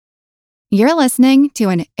You're listening to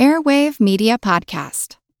an Airwave Media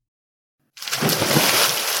Podcast.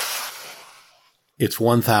 It's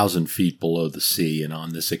 1,000 feet below the sea, and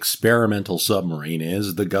on this experimental submarine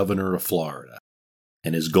is the governor of Florida.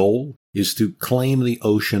 And his goal is to claim the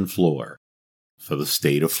ocean floor for the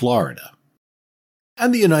state of Florida.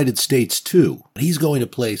 And the United States, too. He's going to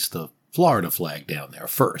place the Florida flag down there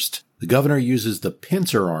first. The governor uses the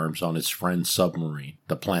pincer arms on his friend's submarine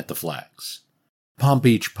to plant the flags. Palm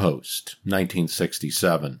Beach Post,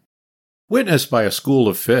 1967. Witnessed by a school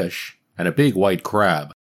of fish and a big white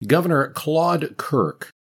crab, Governor Claude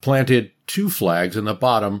Kirk planted 2 flags in the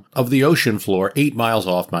bottom of the ocean floor 8 miles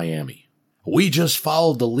off Miami. "We just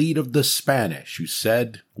followed the lead of the Spanish, who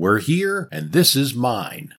said, 'We're here and this is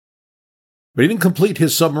mine.'" But he didn't complete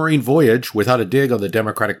his submarine voyage without a dig on the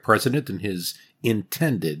Democratic president and his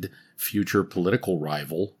intended future political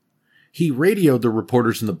rival. He radioed the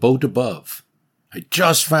reporters in the boat above. "I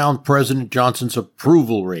just found President Johnson's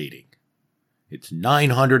approval rating. It's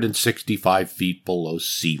 965 feet below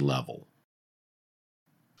sea level."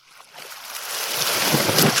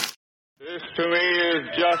 This to me is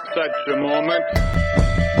just such a moment.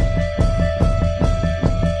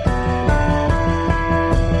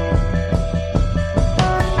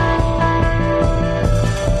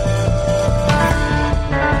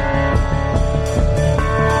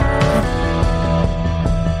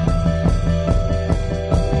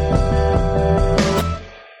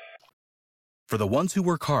 For the ones who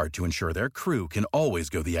work hard to ensure their crew can always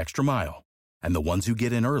go the extra mile, and the ones who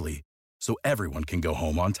get in early so everyone can go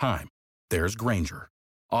home on time, there's Grainger,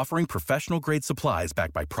 offering professional-grade supplies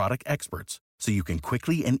backed by product experts so you can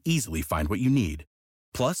quickly and easily find what you need.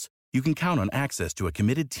 Plus, you can count on access to a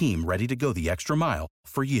committed team ready to go the extra mile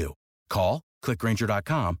for you. Call, click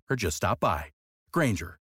Grainger.com, or just stop by.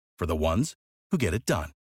 Grainger, for the ones who get it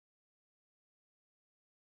done.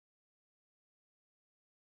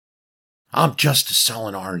 "I'm just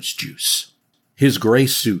selling orange juice." His gray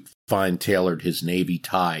suit fine-tailored his navy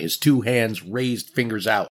tie, his 2 hands raised, fingers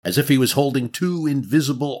out, as if he was holding 2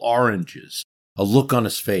 invisible oranges. A look on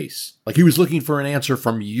his face, like he was looking for an answer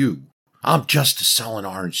from you. "I'm just selling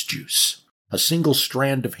orange juice." A single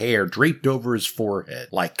strand of hair draped over his forehead,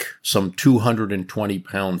 like some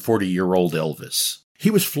 220-pound, 40-year-old Elvis. He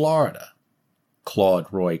was Florida, Claude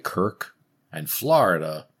Roy Kirk, and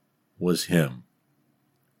Florida was him.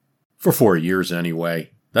 For 4 years anyway.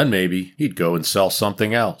 Then maybe he'd go and sell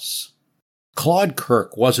something else. Claude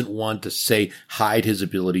Kirk wasn't one to hide his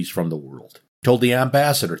abilities from the world. He told the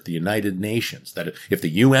ambassador at the United Nations that if the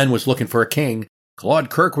UN was looking for a king, Claude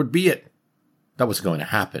Kirk would be it. That was going to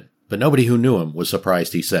happen, but nobody who knew him was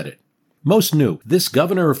surprised he said it. Most knew this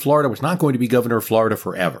governor of Florida was not going to be governor of Florida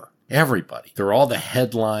forever. Everybody, through all the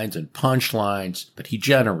headlines and punchlines that he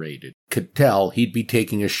generated, could tell he'd be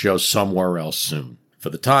taking his show somewhere else soon. For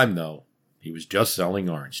the time, though, he was just selling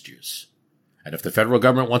orange juice. And if the federal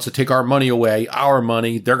government wants to take our money away, our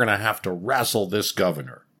money, they're going to have to wrestle this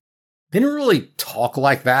governor. They didn't really talk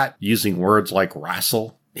like that, using words like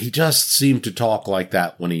wrestle. He just seemed to talk like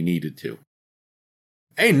that when he needed to.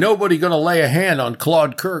 Ain't nobody going to lay a hand on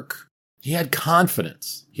Claude Kirk. He had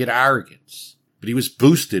confidence. He had arrogance. But he was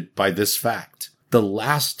boosted by this fact. The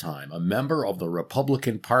last time a member of the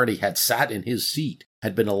Republican Party had sat in his seat,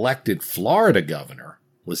 had been elected Florida governor,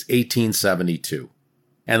 was 1872.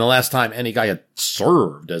 And the last time any guy had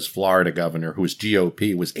served as Florida governor who was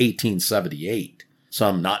GOP was 1878.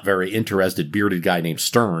 Some not very interested bearded guy named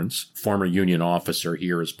Stearns, former Union officer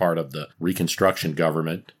here as part of the Reconstruction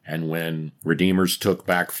government. And when Redeemers took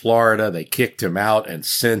back Florida, they kicked him out. And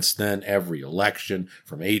since then, every election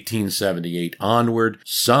from 1878 onward,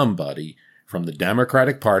 somebody from the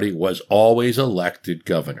Democratic Party was always elected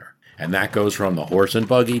governor. And that goes from the horse and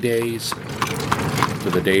buggy days to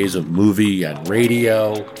the days of movie and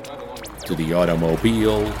radio, to the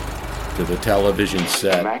automobile, to the television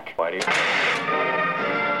set.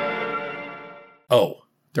 Oh,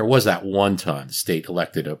 there was that one time the state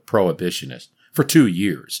elected a prohibitionist for 2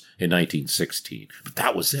 years in 1916, but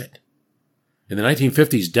that was it. In the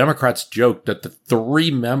 1950s, Democrats joked that the 3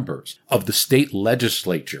 members of the state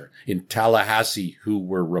legislature in Tallahassee who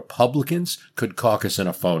were Republicans could caucus in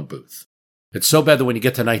a phone booth. It's so bad that when you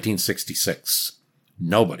get to 1966,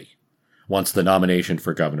 nobody wants the nomination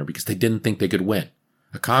for governor because they didn't think they could win.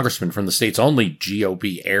 A congressman from the state's only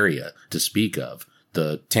GOP area to speak of,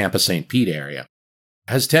 the Tampa-St. Pete area,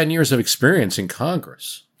 has 10 years of experience in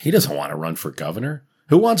Congress. He doesn't want to run for governor.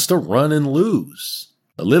 Who wants to run and lose?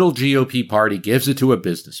 The little GOP party gives it to a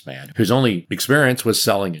businessman whose only experience was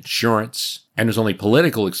selling insurance, and whose only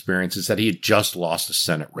political experience is that he had just lost a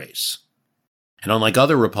Senate race. And unlike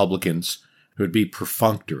other Republicans who'd be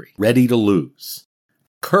perfunctory, ready to lose.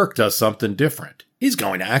 Kirk does something different. He's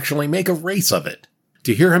going to actually make a race of it.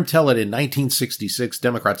 To hear him tell it in 1966,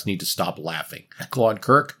 Democrats need to stop laughing. Claude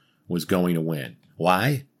Kirk was going to win.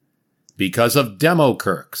 Why? Because of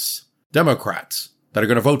Demo-Kirks. Democrats that are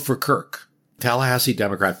going to vote for Kirk. Tallahassee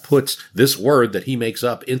Democrat puts this word that he makes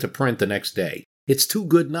up into print the next day. It's too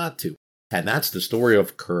good not to. And that's the story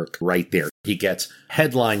of Kirk right there. He gets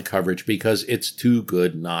headline coverage because it's too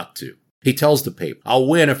good not to. He tells the paper, I'll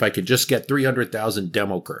win if I could just get 300,000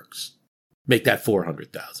 Demo-Kirks. Make that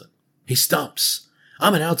 400,000. He stumps.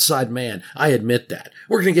 I'm an outside man. I admit that.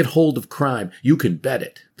 We're going to get hold of crime. You can bet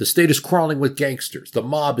it. The state is crawling with gangsters. The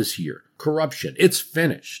mob is here. Corruption. It's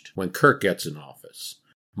finished when Kirk gets in office.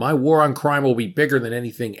 My war on crime will be bigger than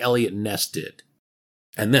anything Elliot Ness did.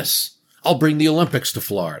 And this, I'll bring the Olympics to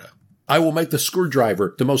Florida. I will make the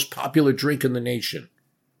screwdriver the most popular drink in the nation,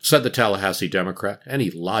 said the Tallahassee Democrat. Any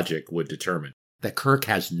logic would determine that Kirk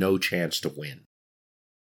has no chance to win.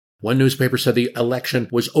 One newspaper said the election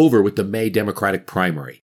was over with the May Democratic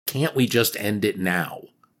primary. Can't we just end it now?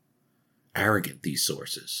 Arrogant, these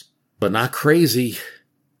sources, but not crazy.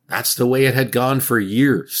 That's the way it had gone for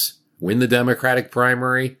years. Win the Democratic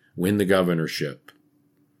primary, win the governorship.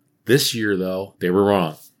 This year, though, they were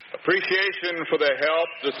wrong. Appreciation for the help,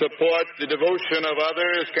 the support, the devotion of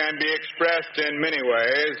others can be expressed in many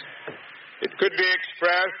ways. It could be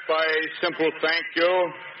expressed by a simple thank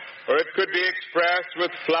you, or it could be expressed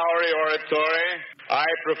with flowery oratory. I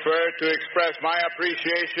prefer to express my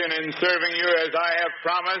appreciation in serving you as I have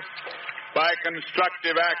promised by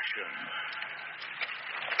constructive action.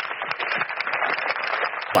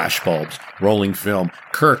 Flashbulbs, rolling film,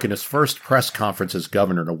 Kirk in his first press conference as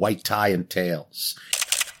governor in a white tie and tails.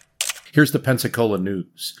 Here's the Pensacola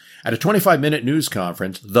News. At a 25-minute news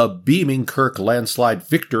conference, the beaming Kirk landslide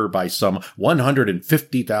victor by some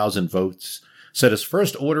 150,000 votes said his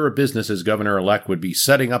first order of business as governor-elect would be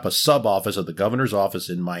setting up a sub-office of the governor's office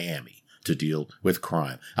in Miami to deal with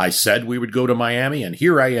crime. I said we would go to Miami, and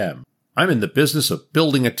here I am. I'm in the business of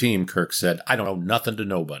building a team, Kirk said. I don't owe nothing to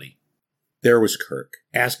nobody. There was Kirk,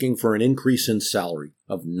 asking for an increase in salary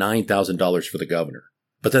of $9,000 for the governor,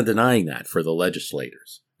 but then denying that for the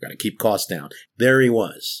legislators. Got to keep costs down. There he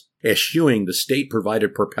was, eschewing the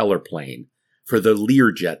state-provided propeller plane for the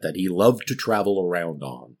Learjet that he loved to travel around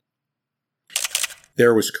on.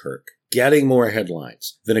 There was Kirk, getting more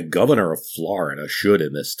headlines than a governor of Florida should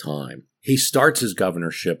in this time. He starts his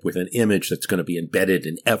governorship with an image that's going to be embedded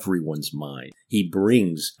in everyone's mind. He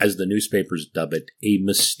brings, as the newspapers dub it, a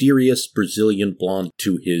mysterious Brazilian blonde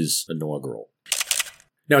to his inaugural.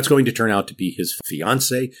 Now, it's going to turn out to be his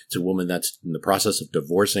fiancée. It's a woman that's in the process of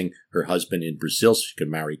divorcing her husband in Brazil so she can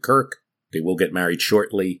marry Kirk. They will get married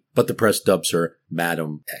shortly, but the press dubs her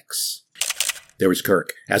Madam X. There was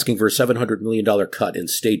Kirk, asking for a $700 million cut in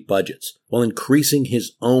state budgets while increasing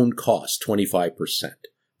his own costs 25%,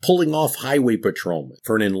 pulling off highway patrolmen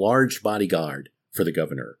for an enlarged bodyguard for the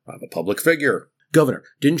governor. I'm a public figure. Governor,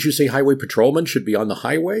 didn't you say highway patrolmen should be on the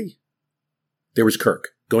highway? There was Kirk,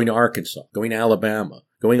 going to Arkansas, going to Alabama,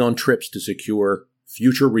 going on trips to secure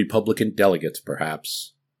future Republican delegates,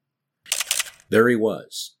 perhaps. There he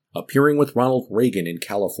was, appearing with Ronald Reagan in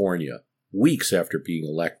California, weeks after being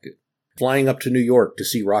elected, flying up to New York to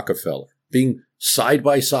see Rockefeller, being side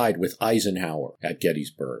by side with Eisenhower at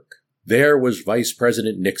Gettysburg. There was Vice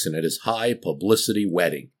President Nixon at his high publicity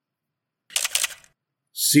wedding.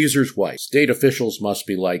 Caesar's wife. State officials must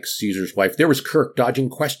be like Caesar's wife. There was Kirk dodging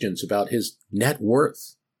questions about his net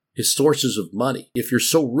worth, his sources of money. If you're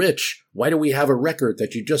so rich, why do we have a record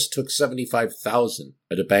that you just took $75,000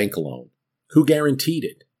 at a bank loan? Who guaranteed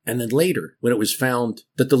it? And then later, when it was found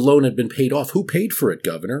that the loan had been paid off, who paid for it,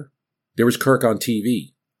 Governor? There was Kirk on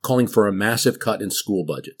TV, calling for a massive cut in school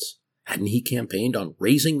budgets. Hadn't he campaigned on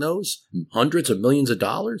raising those hundreds of millions of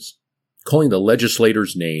dollars? Calling the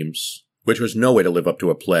legislators names, which was no way to live up to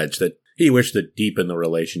a pledge that he wished to deepen the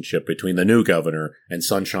relationship between the new governor and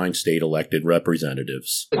Sunshine State elected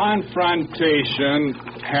representatives. Confrontation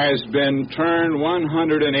has been turned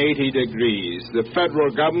 180 degrees. The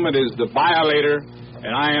federal government is the violator,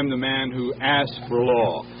 and I am the man who asks for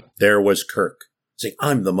law. There was Kirk, saying,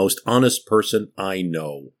 I'm the most honest person I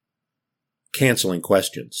know. Canceling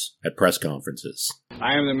questions at press conferences.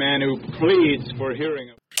 I am the man who pleads for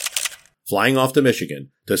hearing. Flying off to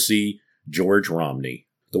Michigan to see George Romney.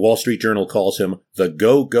 The Wall Street Journal calls him the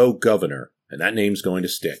go-go governor, and that name's going to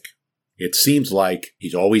stick. It seems like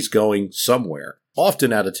he's always going somewhere,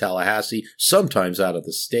 often out of Tallahassee, sometimes out of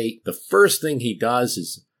the state. The first thing he does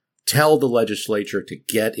is tell the legislature to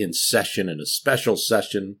get in session, in a special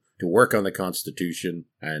session, to work on the Constitution,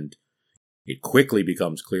 and It quickly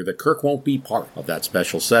becomes clear that Kirk won't be part of that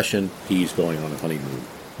special session. He's going on a honeymoon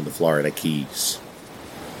in the Florida Keys.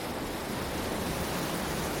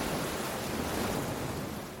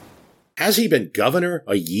 Has he been governor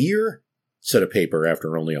a year? Said a paper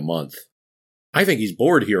after only a month. I think he's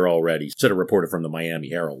bored here already, said a reporter from the Miami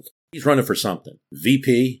Herald. He's running for something.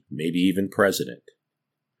 VP, maybe even president.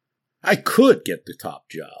 I could get the top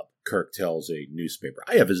job, Kirk tells a newspaper.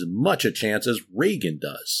 I have as much a chance as Reagan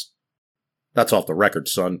does. That's off the record,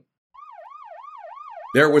 son.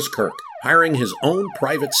 There was Kirk, hiring his own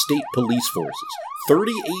private state police forces,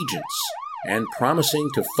 30 agents, and promising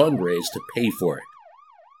to fundraise to pay for it.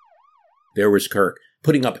 There was Kirk,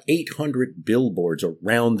 putting up 800 billboards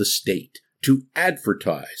around the state to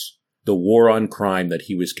advertise the war on crime that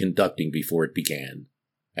he was conducting before it began,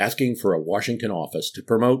 asking for a Washington office to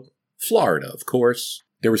promote Florida, of course.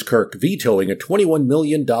 There was Kirk vetoing a $21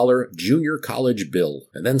 million junior college bill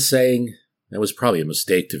and then saying that was probably a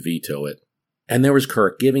mistake to veto it. And there was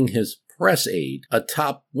Kirk giving his press aide a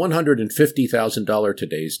top $150,000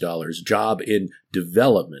 today's dollars job in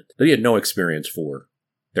development that he had no experience for.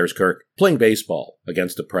 There's Kirk playing baseball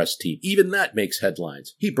against a press team. Even that makes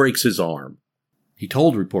headlines. He breaks his arm. He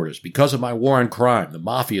told reporters, because of my war on crime, the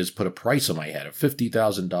mafia has put a price on my head of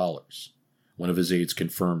 $50,000. One of his aides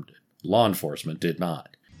confirmed it. Law enforcement did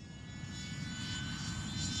not.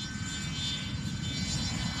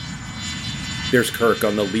 There's Kirk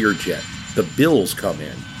on the Learjet. The bills come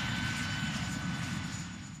in.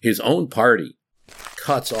 His own party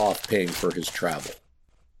cuts off paying for his travel.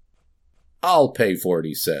 I'll pay for it,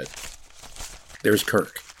 he said. There's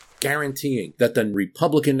Kirk, guaranteeing that the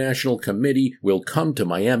Republican National Committee will come to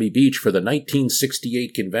Miami Beach for the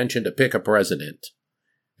 1968 convention to pick a president.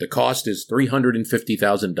 The cost is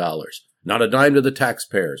 $350,000. Not a dime to the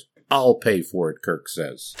taxpayers. I'll pay for it, Kirk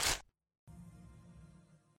says.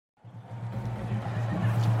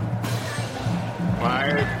 My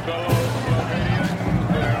fellow Floridians,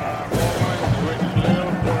 there are moments which live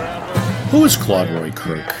forever. Who is Claude Roy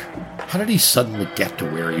Kirk? How did he suddenly get to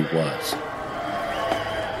where he was?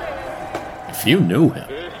 If you knew him.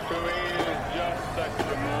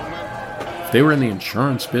 If they were in the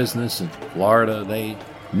insurance business in Florida, they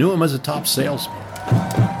knew him as a top salesman.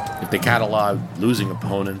 If they cataloged losing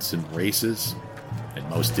opponents in races, and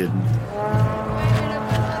most didn't,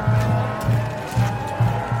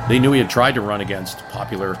 they knew he had tried to run against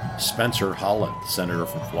popular Spencer Holland, senator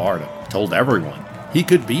from Florida, told everyone he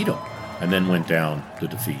could beat him, and then went down to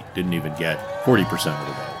defeat. Didn't even get 40% of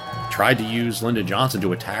the vote. Tried to use Lyndon Johnson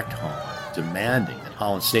to attack Holland, demanding that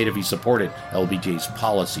Holland state if he supported LBJ's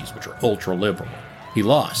policies, which were ultra-liberal. He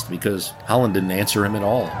lost because Holland didn't answer him at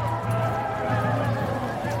all.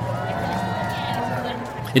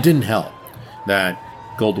 It didn't help that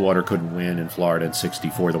Goldwater couldn't win in Florida in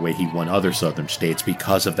 '64 the way he won other southern states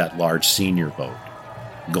because of that large senior vote.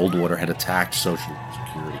 Goldwater had attacked Social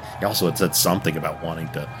Security. He also had said something about wanting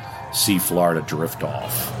to see Florida drift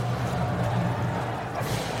off.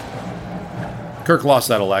 Kirk lost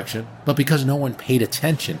that election, but because no one paid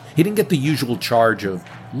attention, he didn't get the usual charge of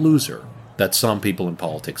loser that some people in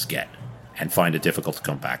politics get and find it difficult to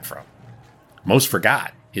come back from. Most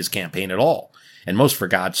forgot his campaign at all, and most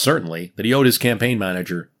forgot, certainly, that he owed his campaign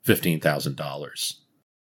manager $15,000.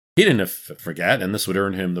 He didn't forget, and this would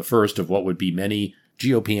earn him the first of what would be many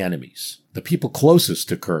GOP enemies. The people closest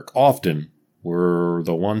to Kirk often were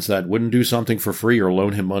the ones that wouldn't do something for free or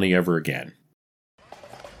loan him money ever again.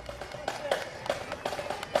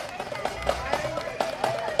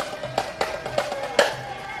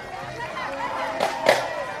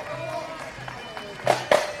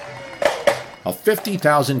 A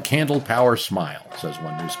 50,000 candle power smile, says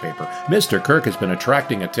one newspaper. Mr. Kirk has been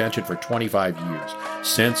attracting attention for 25 years,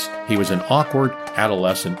 since he was an awkward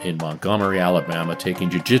adolescent in Montgomery, Alabama,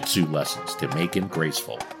 taking jiu-jitsu lessons to make him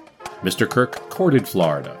graceful. Mr. Kirk courted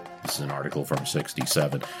Florida, this is an article from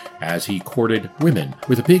 '67, as he courted women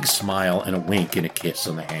with a big smile and a wink and a kiss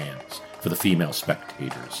on the hands for the female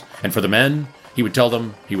spectators. And for the men, he would tell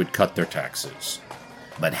them he would cut their taxes.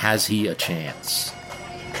 But has he a chance?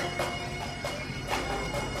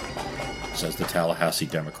 Says the Tallahassee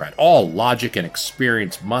Democrat. All logic and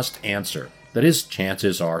experience must answer that his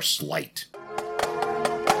chances are slight.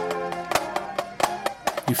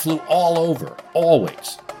 He flew all over,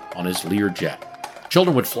 always, on his Learjet.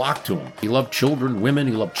 Children would flock to him. He loved children, women,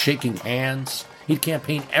 he loved shaking hands. He'd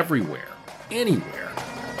campaign everywhere, anywhere.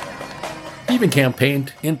 He even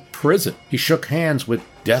campaigned in prison. He shook hands with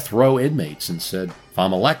death row inmates and said, if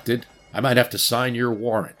I'm elected, I might have to sign your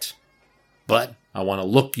warrant. But I want to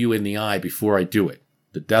look you in the eye before I do it.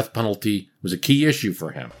 The death penalty was a key issue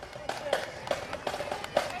for him.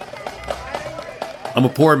 I'm a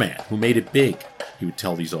poor man who made it big, he would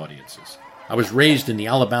tell these audiences. I was raised in the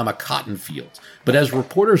Alabama cotton fields, but as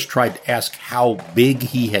reporters tried to ask how big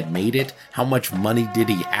he had made it, how much money did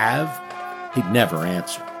he have, he'd never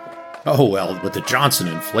answer. Oh, well, with the Johnson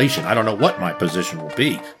inflation, I don't know what my position will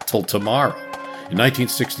be till tomorrow. In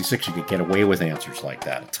 1966, you could get away with answers like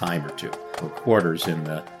that a time or two. Reporters in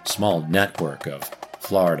the small network of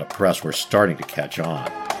Florida press were starting to catch on.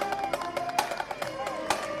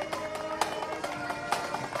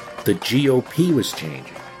 The GOP was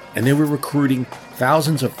changing, and they were recruiting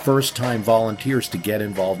thousands of first-time volunteers to get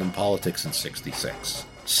involved in politics in 66.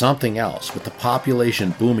 Something else, with the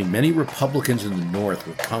population booming, many Republicans in the North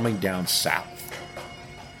were coming down south.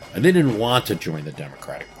 And they didn't want to join the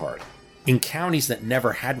Democratic Party. In counties that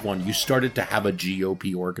never had one, you started to have a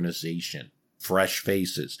GOP organization. Fresh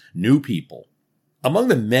faces, new people. Among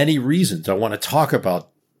the many reasons I want to talk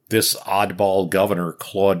about this oddball governor,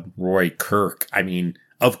 Claude Kirk,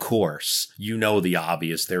 of course, you know the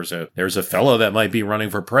obvious. There's a fellow that might be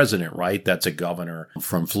running for president, right? That's a governor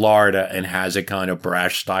from Florida and has a kind of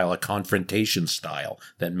brash style, a confrontation style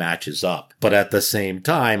that matches up. But at the same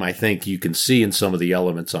time, I think you can see in some of the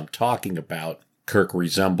elements I'm talking about, Kirk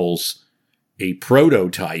resembles a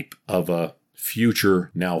prototype of a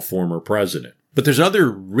future, now former president. But there's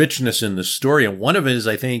other richness in the story, and one of it is,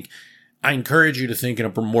 I encourage you to think in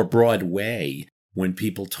a more broad way when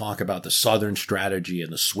people talk about the Southern strategy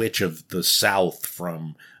and the switch of the South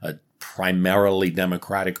from a primarily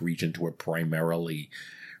Democratic region to a primarily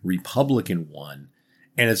Republican one.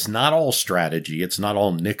 And it's not all strategy. It's not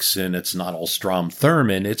all Nixon. It's not all Strom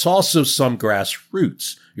Thurmond. It's also some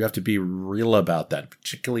grassroots. You have to be real about that,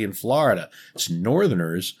 particularly in Florida. It's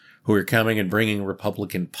Northerners who are coming and bringing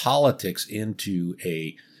Republican politics into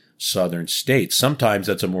a Southern state. Sometimes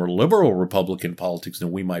that's a more liberal Republican politics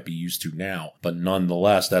than we might be used to now. But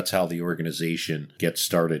nonetheless, that's how the organization gets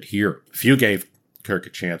started here. Few gave Kirk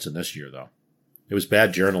a chance in this year, though. It was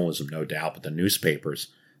bad journalism, no doubt, but the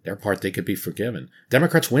newspapers, their part, they could be forgiven.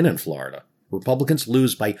 Democrats win in Florida. Republicans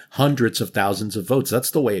lose by hundreds of thousands of votes.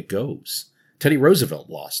 That's the way it goes. Teddy Roosevelt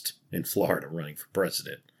lost in Florida running for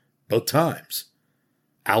president. Both times.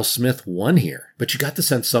 Al Smith won here, but you got the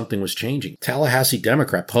sense something was changing. Tallahassee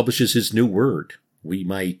Democrat publishes his new word. We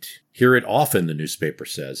might hear it often, the newspaper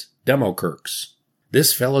says. Demo-Kirks.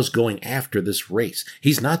 This fellow's going after this race.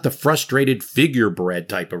 He's not the frustrated figurebread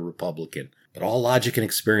type of Republican, but all logic and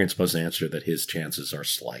experience must answer that his chances are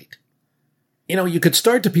slight. You could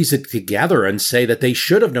start to piece it together and say that they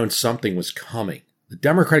should have known something was coming. The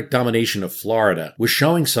Democratic domination of Florida was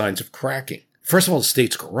showing signs of cracking. First of all, the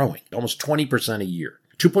state's growing, almost 20% a year.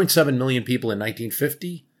 2.7 million people in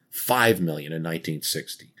 1950, 5 million in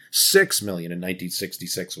 1960, 6 million in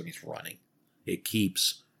 1966 when he's running. It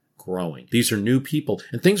keeps growing. These are new people,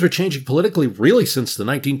 and things were changing politically really since the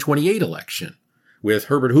 1928 election. With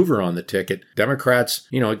Herbert Hoover on the ticket, Democrats,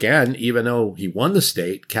 again, even though he won the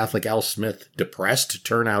state, Catholic Al Smith depressed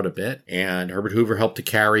turnout a bit, and Herbert Hoover helped to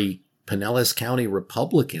carry Pinellas County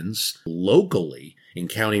Republicans locally in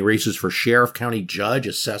county races for sheriff, county judge,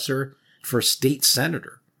 assessor, for state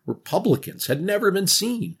senator. Republicans had never been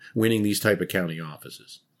seen winning these type of county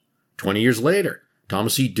offices. 20 years later,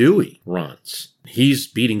 Thomas E. Dewey runs. He's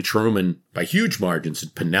beating Truman by huge margins in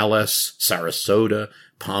Pinellas, Sarasota,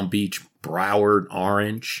 Palm Beach, Broward,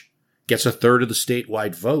 Orange. Gets a third of the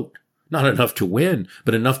statewide vote. Not enough to win,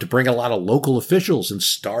 but enough to bring a lot of local officials and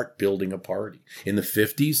start building a party. In the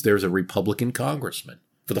 50s, there's a Republican congressman,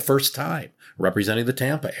 for the first time, representing the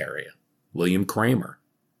Tampa area, William Kramer.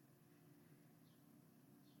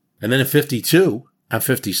 And then in 52 and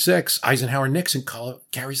 56, Eisenhower-Nixon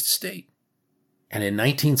carries the state. And in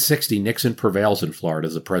 1960, Nixon prevails in Florida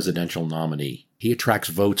as a presidential nominee. He attracts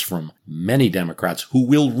votes from many Democrats who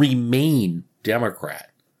will remain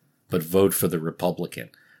Democrat, but vote for the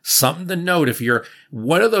Republican. Something to note, if you're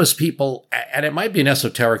one of those people, and it might be an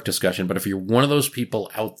esoteric discussion, but if you're one of those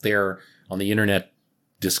people out there on the internet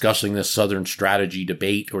discussing this Southern strategy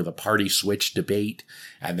debate or the party switch debate,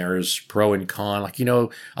 and there's pro and con,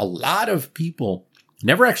 a lot of people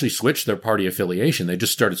never actually switched their party affiliation. They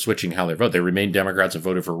just started switching how they vote. They remained Democrats and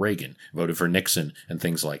voted for Reagan, voted for Nixon, and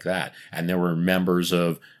things like that. And there were members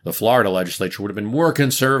of the Florida legislature who would have been more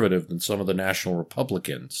conservative than some of the national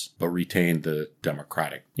Republicans, but retained the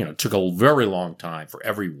Democratic. It took a very long time for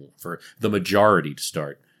the majority to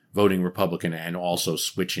start voting Republican and also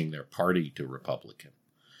switching their party to Republican.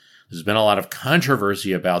 There's been a lot of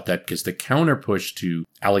controversy about that because the counterpush to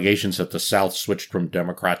allegations that the South switched from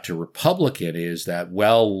Democrat to Republican is that,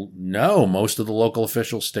 no, most of the local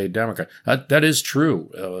officials stayed Democrat. That is true.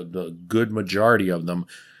 The good majority of them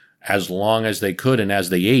as long as they could, and as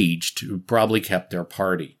they aged, probably kept their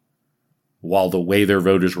party, while the way their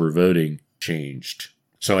voters were voting changed.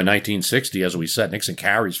 So in 1960, as we said, Nixon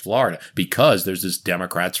carries Florida because there's this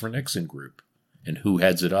Democrats for Nixon group. And who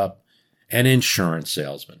heads it up? An insurance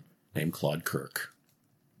salesman named Claude Kirk.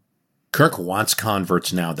 Kirk wants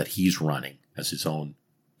converts now that he's running as his own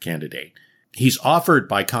candidate. He's offered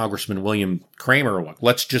by Congressman William Kramer, look,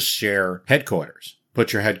 let's just share headquarters.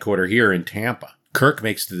 Put your headquarters here in Tampa. Kirk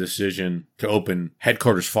makes the decision to open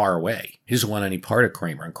headquarters far away. He doesn't want any part of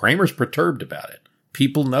Kramer, and Kramer's perturbed about it.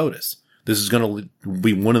 People notice. This is going to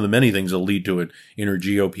be one of the many things that will lead to an inner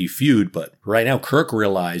GOP feud, but right now Kirk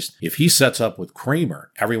realized if he sets up with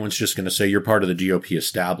Kramer, everyone's just going to say you're part of the GOP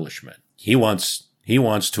establishment. He wants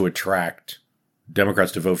to attract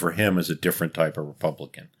Democrats to vote for him as a different type of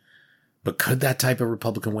Republican. But could that type of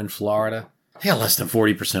Republican win Florida? He had less than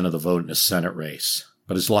 40% of the vote in a Senate race,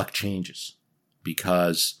 but his luck changes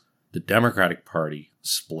because the Democratic Party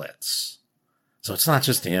splits. So it's not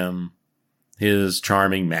just him, his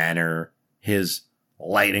charming manner, his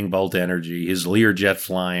lightning bolt energy, his Learjet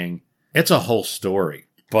flying. It's a whole story.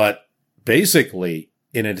 But basically,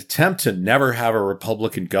 in an attempt to never have a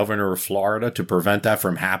Republican governor of Florida, to prevent that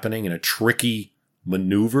from happening in a tricky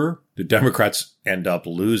maneuver, the Democrats end up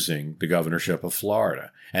losing the governorship of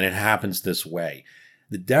Florida. And it happens this way.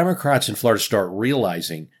 The Democrats in Florida start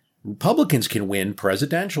realizing Republicans can win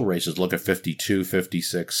presidential races. Look at 52,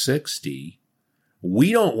 56, 60.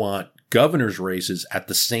 We don't want governor's races at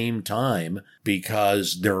the same time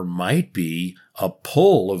because there might be a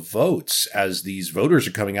pull of votes. As these voters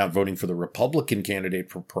are coming out voting for the Republican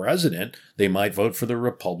candidate for president, they might vote for the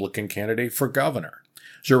Republican candidate for governor.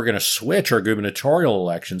 So we're going to switch our gubernatorial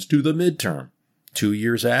elections to the midterm 2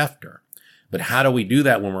 years after. But how do we do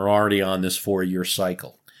that when we're already on this 4-year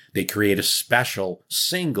cycle? They create a special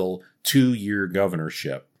single 2-year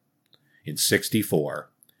governorship in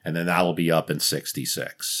 64, and then that'll be up in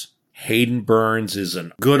 66. Hayden Burns is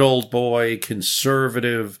a good old boy,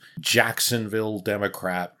 conservative, Jacksonville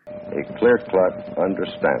Democrat. A clear-cut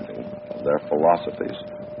understanding of their philosophies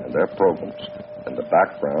and their programs and the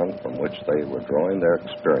background from which they were drawing their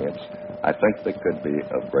experience, I think they could be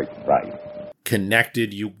of great value.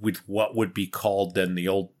 Connected you with what would be called then the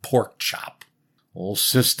old pork chop, whole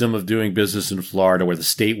system of doing business in Florida where the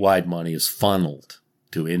statewide money is funneled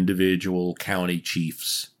to individual county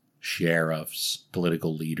chiefs, sheriffs,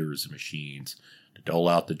 political leaders, and machines to dole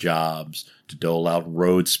out the jobs, to dole out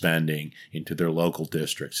road spending into their local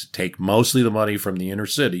districts, to take mostly the money from the inner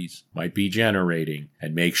cities, might be generating,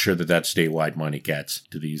 and make sure that that statewide money gets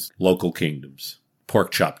to these local kingdoms.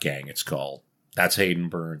 Pork chop gang, it's called. That's Hayden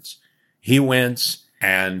Burns. He wins,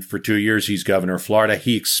 and for 2 years he's governor of Florida.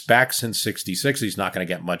 He expects in 66 he's not going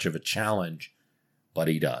to get much of a challenge, but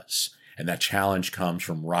he does. And that challenge comes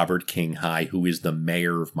from Robert King High, who is the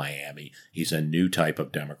mayor of Miami. He's a new type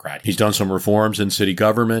of Democrat. He's done some reforms in city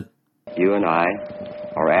government. You and I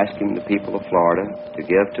are asking the people of Florida to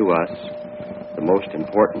give to us the most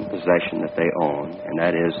important possession that they own, and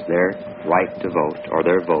that is their right to vote, or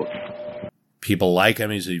their vote. People like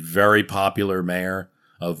him. He's a very popular mayor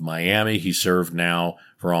of Miami. He served now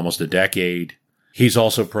for almost a decade. He's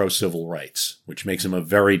also pro-civil rights, which makes him a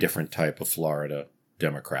very different type of Florida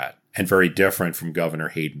Democrat, and very different from Governor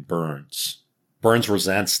Hayden Burns. Burns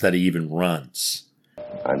resents that he even runs.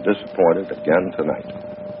 I'm disappointed again tonight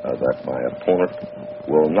that my opponent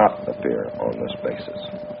will not appear on this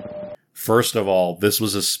basis. First of all, this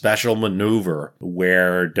was a special maneuver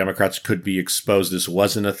where Democrats could be exposed. This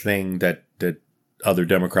wasn't a thing that other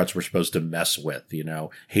Democrats were supposed to mess with. You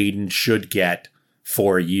know, Hayden should get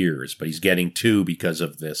 4 years, but he's getting 2 because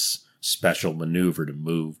of this special maneuver to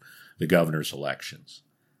move the governor's elections.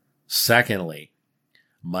 Secondly,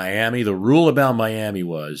 Miami, the rule about Miami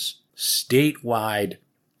was statewide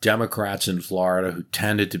Democrats in Florida who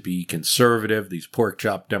tended to be conservative, these pork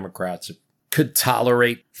chop Democrats, could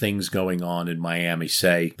tolerate things going on in Miami,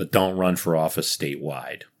 say, but don't run for office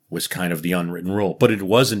statewide, was kind of the unwritten rule. But it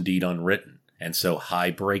was indeed unwritten. And so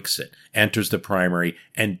High breaks it, enters the primary,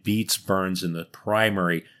 and beats Burns in the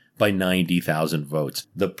primary by 90,000 votes.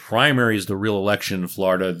 The primary is the real election in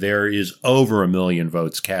Florida. There is over 1 million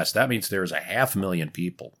votes cast. That means there's 500,000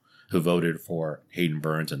 people who voted for Hayden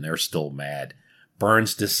Burns, and they're still mad.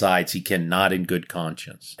 Burns decides he cannot in good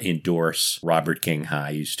conscience endorse Robert King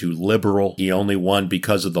High. He's too liberal. He only won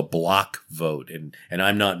because of the block vote. And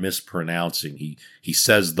I'm not mispronouncing. He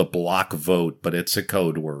says the block vote, but it's a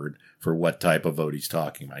code word for what type of vote he's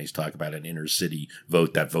talking about. He's talking about an inner city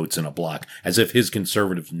vote that votes in a block, as if his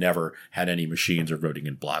conservatives never had any machines or voting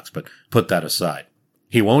in blocks. But put that aside.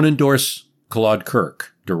 He won't endorse Claude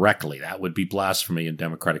Kirk directly. That would be blasphemy in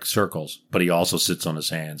Democratic circles, but he also sits on his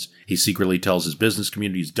hands. He secretly tells his business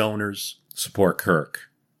community's donors, support Kirk.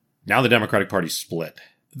 Now the Democratic Party split.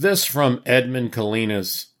 This from Edmund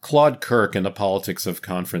Kalina's Claude Kirk and the Politics of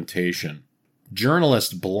Confrontation.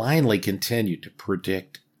 Journalists blindly continued to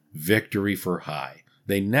predict victory for High.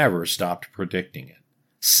 They never stopped predicting it.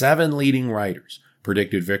 7 leading writers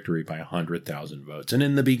predicted victory by 100,000 votes. And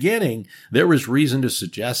in the beginning, there was reason to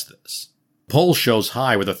suggest this. Poll shows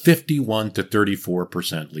High with a 51 to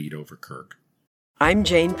 34% lead over Kirk. I'm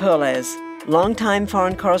Jane Perlez, longtime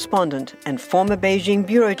foreign correspondent and former Beijing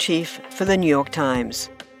bureau chief for the New York Times.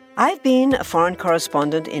 I've been a foreign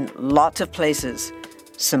correspondent in lots of places: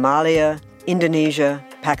 Somalia, Indonesia,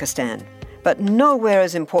 Pakistan, but nowhere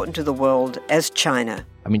as important to the world as China.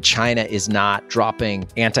 I mean, China is not dropping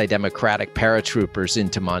anti-democratic paratroopers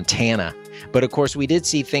into Montana. But of course, we did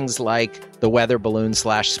see things like the weather balloon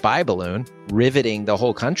 / spy balloon riveting the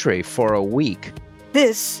whole country for a week.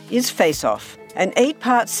 This is Face Off, an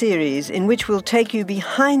 8-part series in which we'll take you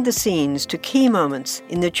behind the scenes to key moments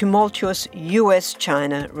in the tumultuous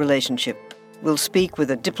U.S.-China relationship. We'll speak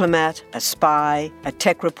with a diplomat, a spy, a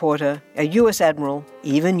tech reporter, a U.S. admiral,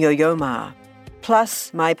 even Yo-Yo Ma.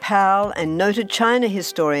 Plus, my pal and noted China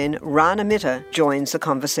historian Rana Mitter joins the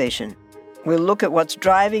conversation. We'll look at what's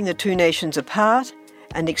driving the two nations apart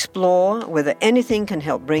and explore whether anything can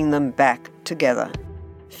help bring them back together.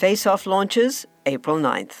 Face Off launches April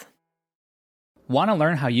 9th. Want to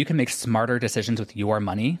learn how you can make smarter decisions with your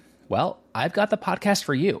money? Well, I've got the podcast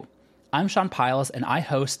for you. I'm Sean Piles, and I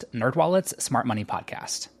host NerdWallet's Smart Money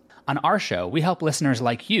Podcast. On our show, we help listeners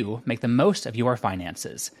like you make the most of your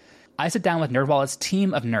finances. I sit down with NerdWallet's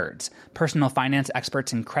team of nerds, personal finance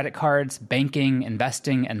experts in credit cards, banking,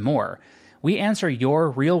 investing, and more. We answer your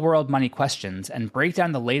real-world money questions and break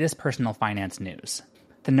down the latest personal finance news.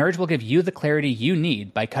 The nerds will give you the clarity you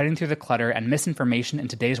need by cutting through the clutter and misinformation in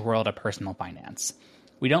today's world of personal finance.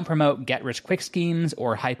 We don't promote get-rich-quick schemes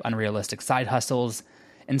or hype unrealistic side hustles.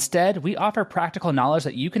 Instead, we offer practical knowledge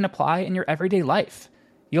that you can apply in your everyday life.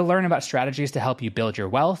 You'll learn about strategies to help you build your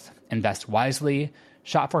wealth, invest wisely,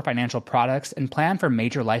 shop for financial products, and plan for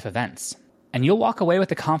major life events. And you'll walk away with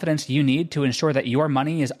the confidence you need to ensure that your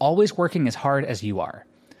money is always working as hard as you are.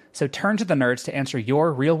 So turn to the nerds to answer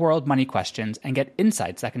your real-world money questions and get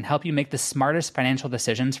insights that can help you make the smartest financial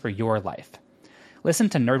decisions for your life. Listen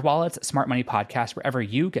to NerdWallet's Smart Money Podcast wherever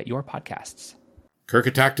you get your podcasts. Kirk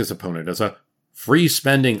attacked his opponent as a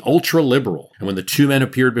free-spending ultra-liberal, and when the two men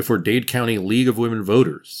appeared before Dade County League of Women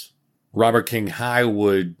Voters, Robert King High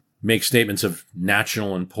would make statements of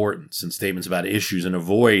national importance and statements about issues and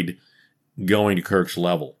avoid going to Kirk's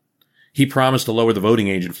level. He promised to lower the voting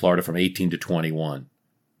age in Florida from 18 to 21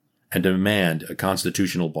 and demand a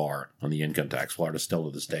constitutional bar on the income tax. Florida still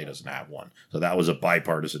to this day doesn't have one. So that was a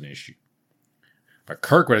bipartisan issue. But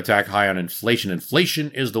Kirk would attack High on inflation.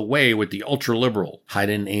 Inflation is the way with the ultra-liberal. High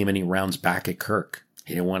didn't aim any rounds back at Kirk.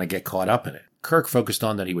 He didn't want to get caught up in it. Kirk focused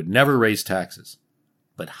on that he would never raise taxes.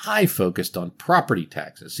 But High focused on property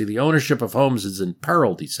taxes. See, the ownership of homes is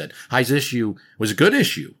imperiled, he said. High's issue was a good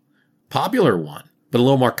issue, popular one, but a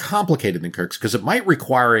little more complicated than Kirk's because it might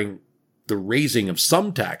require the raising of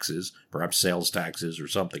some taxes, perhaps sales taxes or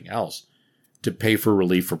something else, to pay for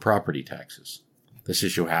relief for property taxes. This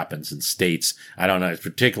issue happens in states, I don't know,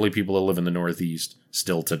 particularly people that live in the Northeast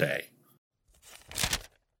still today.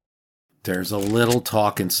 There's a little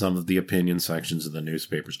talk in some of the opinion sections of the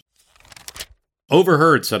newspapers.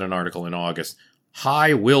 Overheard, said an article in August,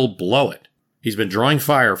 High will blow it. He's been drawing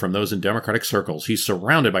fire from those in Democratic circles. He's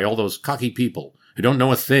surrounded by all those cocky people who don't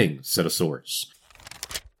know a thing, said a source.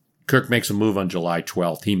 Kirk makes a move on July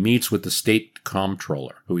 12th. He meets with the state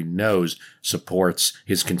comptroller, who he knows supports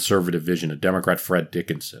his conservative vision, a Democrat Fred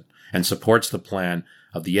Dickinson, and supports the plan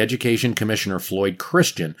of the Education Commissioner Floyd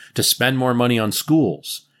Christian to spend more money on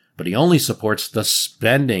schools. But he only supports the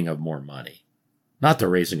spending of more money, not the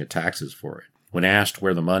raising of taxes for it. When asked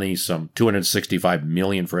where the money, some $265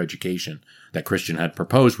 million for education that Christian had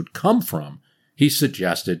proposed would come from, he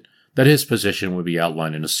suggested that his position would be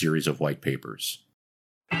outlined in a series of white papers.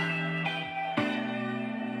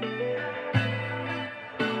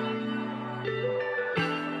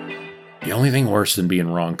 The only thing worse than being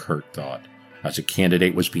wrong, Kirk thought, as a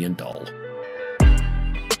candidate, was being dull.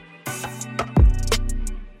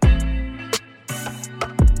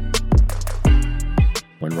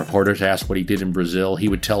 When reporters asked what he did in Brazil, he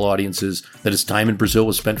would tell audiences that his time in Brazil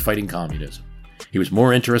was spent fighting communism. He was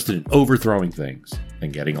more interested in overthrowing things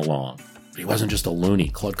than getting along. But he wasn't just a loony.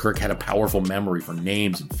 Claude Kirk had a powerful memory for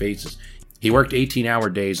names and faces. He worked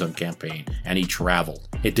 18-hour days on campaign, and he traveled.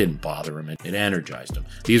 It didn't bother him. It energized him.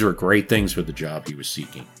 These were great things for the job he was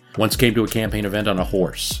seeking. Once came to a campaign event on a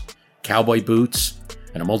horse. Cowboy boots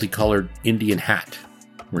and a multicolored Indian hat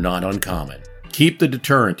were not uncommon. Keep the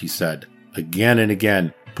deterrent, he said, again and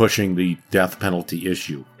again, pushing the death penalty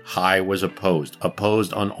issue. High was opposed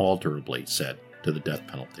unalterably, said, to the death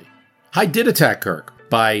penalty. High did attack Kirk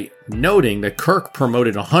by noting that Kirk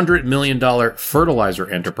promoted a $100 million fertilizer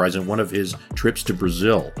enterprise in one of his trips to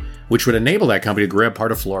Brazil, which would enable that company to grab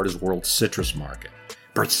part of Florida's world citrus market.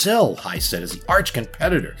 Brazil, High said, is the arch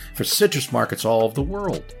competitor for citrus markets all over the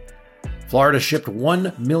world. Florida shipped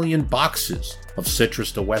 1 million boxes of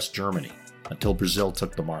citrus to West Germany until Brazil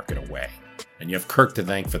took the market away. And you have Kirk to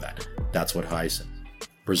thank for that. That's what High said.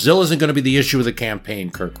 Brazil isn't going to be the issue of the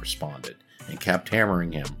campaign, Kirk responded, and kept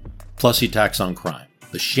hammering him. Plus, he attacks on crime.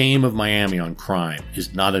 The shame of Miami on crime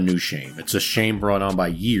is not a new shame. It's a shame brought on by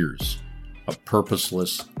years of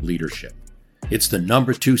purposeless leadership. It's the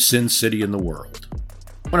number 2 sin city in the world.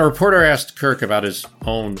 When a reporter asked Kirk about his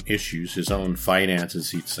own issues, his own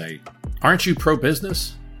finances, he'd say, "Aren't you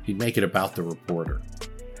pro-business?" He'd make it about the reporter.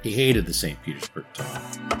 He hated the St. Petersburg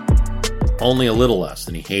Times. Only a little less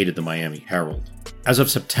than he hated the Miami Herald. As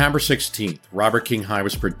of September 16th, Robert King High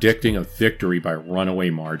was predicting a victory by runaway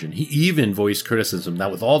margin. He even voiced criticism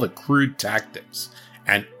that with all the crude tactics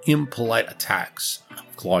and impolite attacks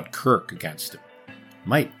of Claude Kirk against him,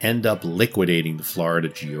 might end up liquidating the Florida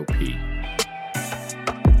GOP.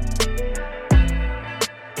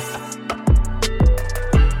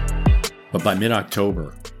 But by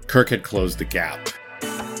mid-October, Kirk had closed the gap.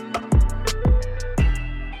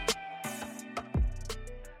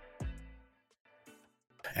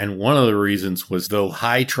 And one of the reasons was though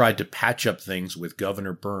High tried to patch up things with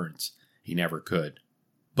Governor Burns, he never could.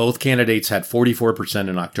 Both candidates had 44%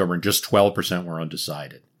 in October and just 12% were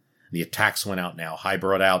undecided. The attacks went out now. High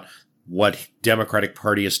brought out what Democratic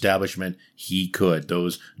Party establishment he could,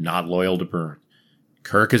 those not loyal to Burns.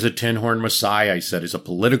 Kirk is a tin-horn messiah, he said. He's a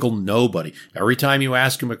political nobody. Every time you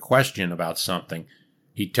ask him a question about something,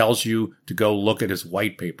 he tells you to go look at his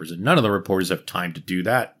white papers, and none of the reporters have time to do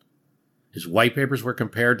that. His white papers were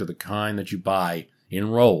compared to the kind that you buy in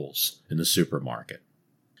rolls in the supermarket.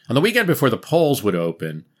 On the weekend before the polls would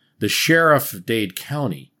open, the sheriff of Dade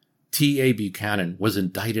County, T.A. Buchanan, was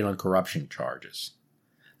indicted on corruption charges.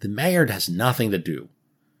 The mayor has nothing to do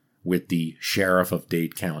with the sheriff of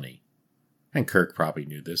Dade County. And Kirk probably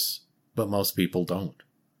knew this, but most people don't.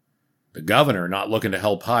 The governor, not looking to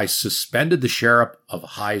help High, suspended the sheriff of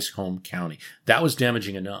High's home county. That was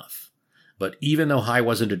damaging enough. But even though High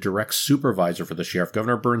wasn't a direct supervisor for the sheriff,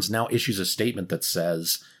 Governor Burns now issues a statement that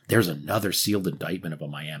says there's another sealed indictment of a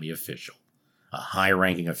Miami official, a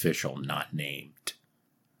high-ranking official not named.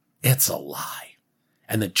 It's a lie.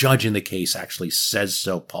 And the judge in the case actually says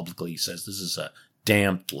so publicly. He says this is a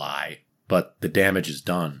damned lie. But the damage is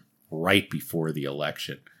done right before the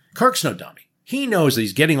election. Kirk's no dummy. He knows that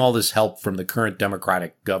he's getting all this help from the current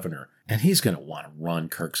Democratic governor, and he's going to want to run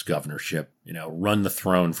Kirk's governorship, run the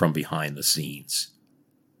throne from behind the scenes.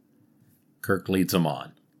 Kirk leads him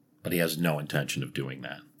on, but he has no intention of doing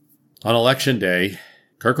that. On Election Day,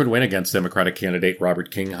 Kirk would win against Democratic candidate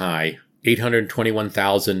Robert King High,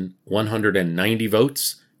 821,190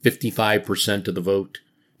 votes, 55% of the vote,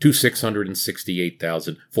 to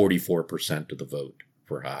 668,000, 44% of the vote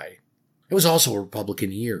for High. It was also a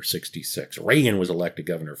Republican year, 66. Reagan was elected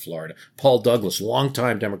governor of Florida. Paul Douglas,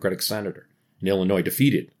 longtime Democratic senator in Illinois,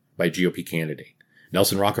 defeated by a GOP candidate.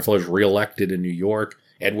 Nelson Rockefeller was reelected in New York.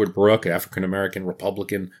 Edward Brooke, African-American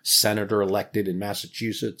Republican senator, elected in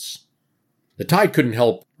Massachusetts. The tide couldn't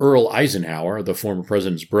help Earl Eisenhower, the former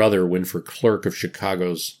president's brother, win for clerk of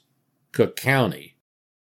Chicago's Cook County.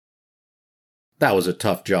 That was a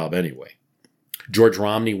tough job anyway. George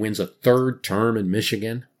Romney wins a third term in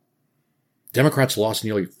Michigan. Democrats lost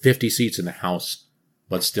nearly 50 seats in the House,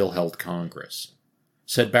 but still held Congress.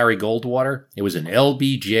 Said Barry Goldwater, it was an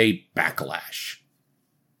LBJ backlash.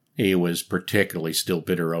 He was particularly still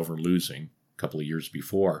bitter over losing a couple of years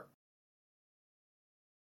before.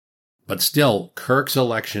 But still, Kirk's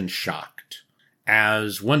election shocked.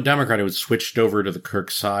 As one Democrat who had switched over to the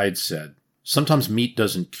Kirk side said, sometimes meat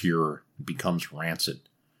doesn't cure, it becomes rancid.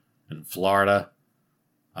 In Florida,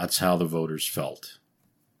 that's how the voters felt.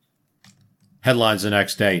 Headlines the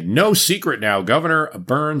next day. No secret now, Governor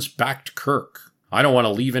Burns backed Kirk. I don't want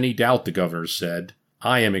to leave any doubt, the governor said.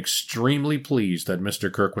 I am extremely pleased that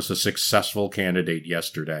Mr. Kirk was a successful candidate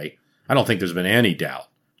yesterday. I don't think there's been any doubt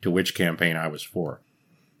to which campaign I was for.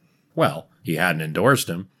 Well, he hadn't endorsed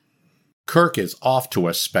him. Kirk is off to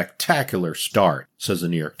a spectacular start, says the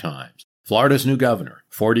New York Times. Florida's new governor,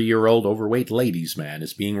 40-year-old overweight ladies' man,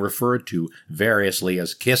 is being referred to variously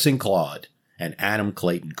as Kissing Claude and Adam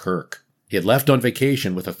Clayton Kirk. He had left on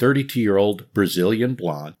vacation with a 32-year-old Brazilian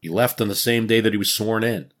blonde. He left on the same day that he was sworn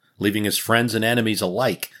in, leaving his friends and enemies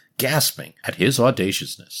alike gasping at his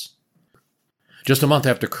audaciousness. Just a month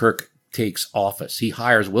after Kirk takes office, he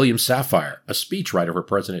hires William Safire, a speechwriter for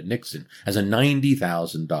President Nixon, as a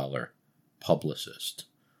 $90,000 publicist.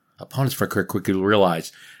 Opponents for Kirk quickly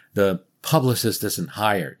realize the publicist isn't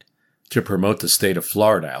hired to promote the state of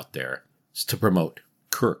Florida out there. It's to promote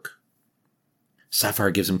Kirk.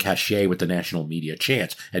 Safire gives him cachet with the national media,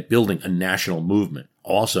 chance at building a national movement.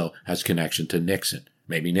 Also has connection to Nixon.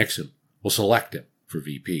 Maybe Nixon will select him for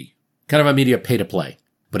VP. Kind of a media pay-to-play.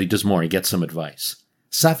 But he does more. He gets some advice.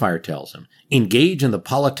 Safire tells him, engage in the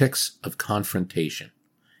politics of confrontation.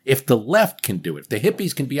 If the left can do it, if the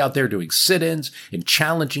hippies can be out there doing sit-ins and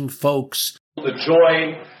challenging folks, to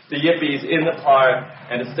join the yippies in the park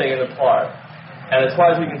and to stay in the park. And as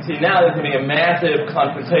far as we can see now, there's going to be a massive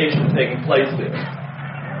confrontation taking place there.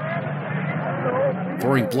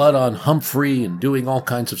 throwing blood on Humphrey and doing all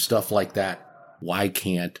kinds of stuff like that. Why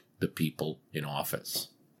can't the people in office?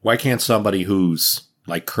 Why can't somebody who's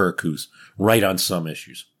like Kirk, who's right on some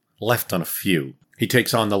issues, left on a few? He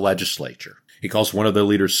takes on the legislature. He calls one of the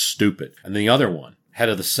leaders stupid. And the other one, head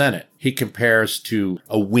of the Senate, he compares to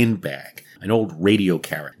a windbag, an old radio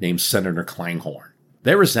carrot named Senator Klinghorn.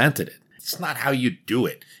 They resented it. It's not how you do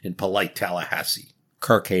it in polite Tallahassee.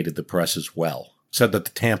 Kirk hated the press as well. Said that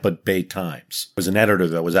the Tampa Bay Times was an editor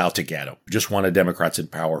that was out to get him, just wanted Democrats in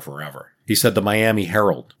power forever. He said the Miami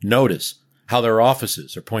Herald, notice how their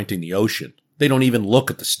offices are pointing the ocean. They don't even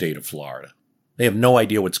look at the state of Florida. They have no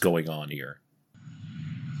idea what's going on here.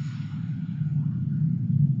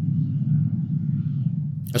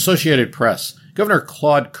 Associated Press. Governor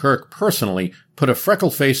Claude Kirk personally put a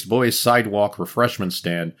freckle-faced boy's sidewalk refreshment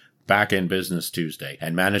stand back in business Tuesday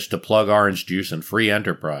and managed to plug orange juice and free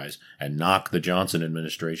enterprise and knock the Johnson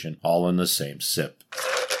administration all in the same sip.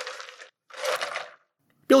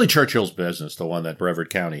 Billy Churchill's business, the one that Brevard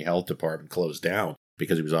County Health Department closed down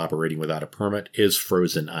because he was operating without a permit, is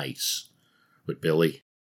frozen ice. But Billy,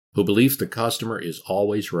 who believes the customer is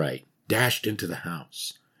always right, dashed into the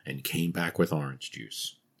house and came back with orange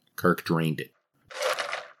juice. Kirk drained it.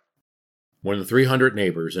 More than 300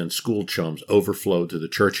 neighbors and school chums overflowed to the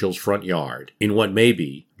Churchill's front yard in what may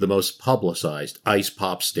be the most publicized ice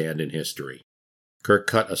pop stand in history. Kirk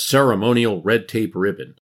cut a ceremonial red tape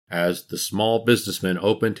ribbon as the small businessman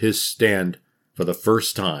opened his stand for the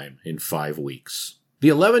first time in 5 weeks. The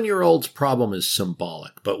 11-year-old's problem is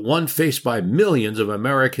symbolic, but one faced by millions of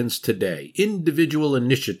Americans today. Individual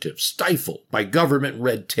initiative stifled by government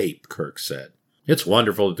red tape, Kirk said. It's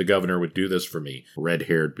wonderful that the governor would do this for me,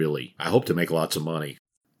 red-haired Billy. I hope to make lots of money.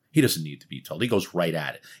 He doesn't need to be told. He goes right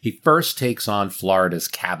at it. He first takes on Florida's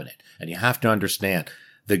cabinet. And you have to understand,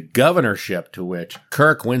 the governorship to which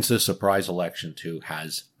Kirk wins this surprise election to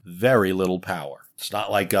has very little power. It's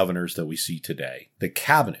not like governors that we see today. The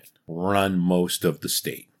cabinet run most of the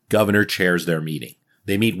state. Governor chairs their meeting.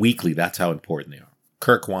 They meet weekly. That's how important they are.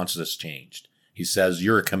 Kirk wants this changed. He says,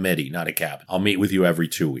 you're a committee, not a cabinet. I'll meet with you every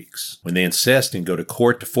 2 weeks. When they insist and go to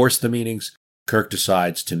court to force the meetings, Kirk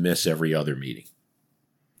decides to miss every other meeting.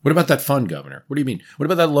 What about that fund, Governor? What do you mean? What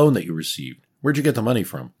about that loan that you received? Where'd you get the money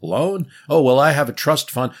from? Loan? Oh, well, I have a trust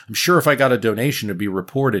fund. I'm sure if I got a donation to be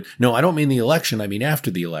reported. No, I don't mean the election. I mean after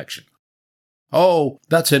the election. Oh,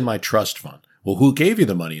 that's in my trust fund. Well, who gave you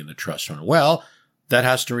the money in the trust fund? Well, that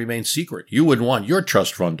has to remain secret. You wouldn't want your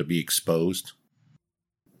trust fund to be exposed.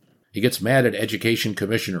 He gets mad at Education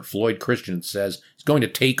Commissioner Floyd Christian and says he's going to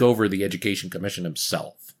take over the Education Commission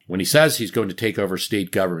himself. When he says he's going to take over state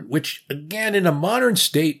government, which, again, in a modern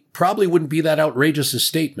state, probably wouldn't be that outrageous a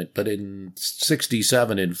statement, but in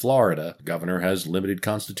 67 in Florida, the governor has limited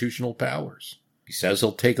constitutional powers. He says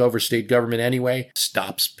he'll take over state government anyway,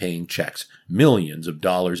 stops paying checks, millions of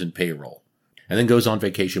dollars in payroll, and then goes on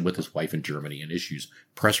vacation with his wife in Germany and issues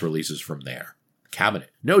press releases from there. Cabinet,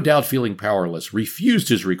 no doubt feeling powerless, refused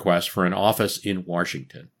his request for an office in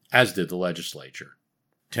Washington, as did the legislature.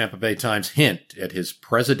 Tampa Bay Times hint at his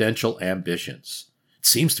presidential ambitions. It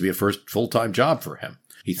seems to be a first full-time job for him.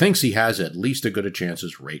 He thinks he has at least as good a chance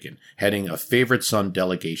as Reagan, heading a favorite son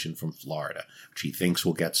delegation from Florida, which he thinks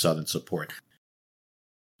will get Southern support.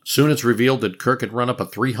 Soon it's revealed that Kirk had run up a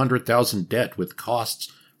 $300,000 debt with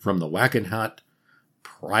costs from the Wackenhut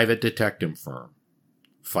private detective firm,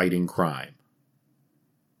 fighting crime.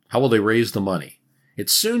 How will they raise the money? It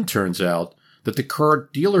soon turns out that the Car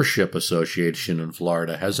Dealership Association in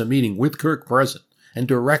Florida has a meeting with Kirk present and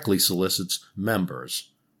directly solicits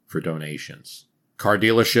members for donations. Car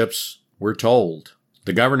dealerships we're told,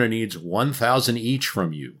 the governor needs 1,000 each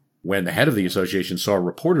from you. When the head of the association saw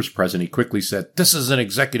reporters present, he quickly said, "This is an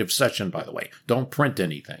executive session, by the way. Don't print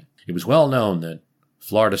anything." It was well known that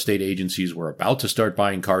Florida state agencies were about to start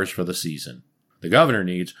buying cars for the season. The governor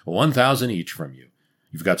needs 1,000 each from you.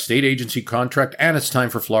 You've got state agency contract, and it's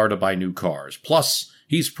time for Florida to buy new cars. Plus,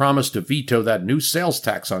 he's promised to veto that new sales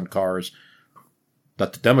tax on cars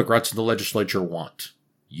that the Democrats in the legislature want.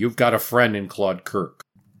 You've got a friend in Claude Kirk.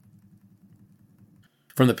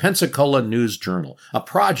 From the Pensacola News-Journal, a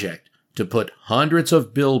project to put hundreds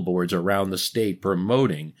of billboards around the state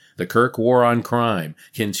promoting the Kirk War on Crime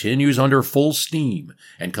continues under full steam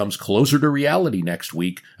and comes closer to reality next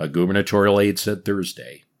week, a gubernatorial aide said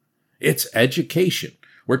Thursday. It's education.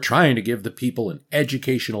 We're trying to give the people an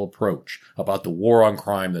educational approach about the war on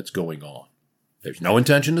crime that's going on. There's no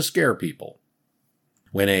intention to scare people.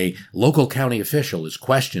 When a local county official is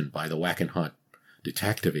questioned by the Wackenhut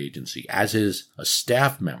Detective Agency, as is a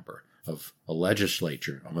staff member of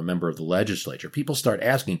a member of the legislature, people start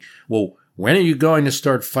asking, well, when are you going to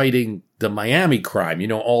start fighting the Miami crime? You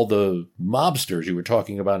know, all the mobsters you were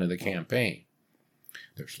talking about in the campaign.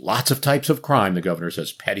 There's lots of types of crime, the governor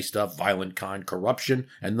says: petty stuff, violent kind, corruption,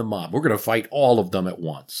 and the mob. We're going to fight all of them at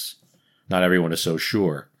once. Not everyone is so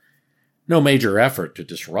sure. No major effort to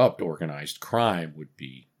disrupt organized crime would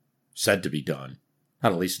be said to be done,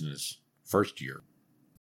 not at least in his first year.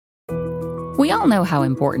 We all know how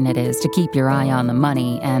important it is to keep your eye on the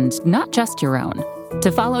money, and not just your own.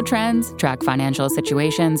 To follow trends, track financial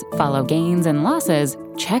situations, follow gains and losses,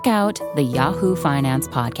 check out the Yahoo Finance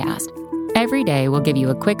podcast. Every day, we'll give you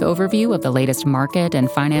a quick overview of the latest market and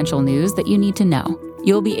financial news that you need to know.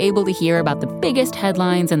 You'll be able to hear about the biggest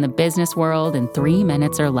headlines in the business world in 3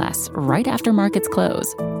 minutes or less, right after markets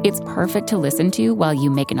close. It's perfect to listen to while you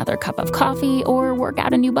make another cup of coffee or work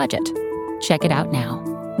out a new budget. Check it out now.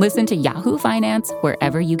 Listen to Yahoo Finance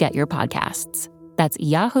wherever you get your podcasts. That's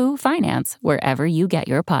Yahoo Finance wherever you get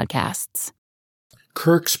your podcasts.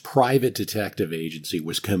 Kirk's private detective agency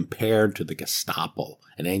was compared to the Gestapo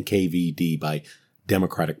and NKVD by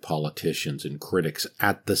Democratic politicians and critics.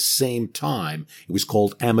 At the same time, it was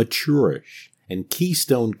called amateurish and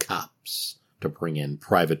Keystone Cops to bring in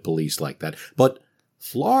private police like that. But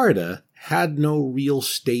Florida had no real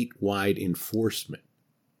statewide enforcement.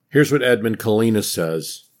 Here's what Edmund Kalina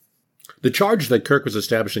says. The charge that Kirk was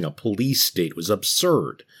establishing a police state was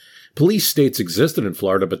absurd. Police states existed in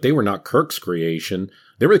Florida, but they were not Kirk's creation.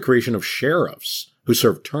 They were the creation of sheriffs who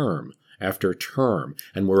served term after term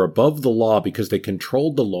and were above the law because they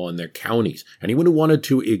controlled the law in their counties. Anyone who wanted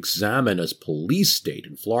to examine a police state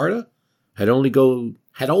in Florida had only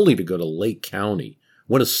to go to Lake County,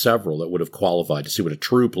 one of several that would have qualified to see what a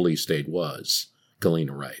true police state was,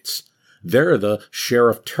 Kalina writes. There the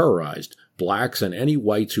sheriff terrorized blacks and any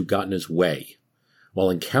whites who got in his way, while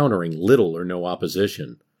encountering little or no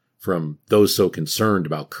opposition from those so concerned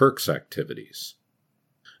about Kirk's activities.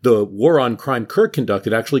 The war on crime Kirk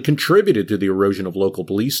conducted actually contributed to the erosion of local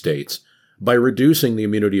police states by reducing the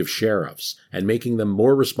immunity of sheriffs and making them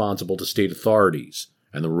more responsible to state authorities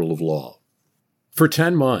and the rule of law. For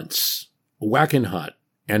 10 months, Wackenhut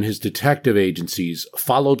and his detective agencies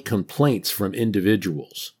followed complaints from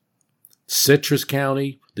individuals. Citrus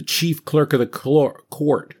County, the chief clerk of the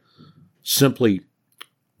court, simply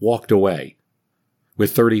walked away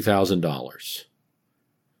with $30,000.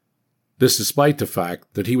 This despite the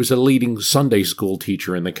fact that he was a leading Sunday school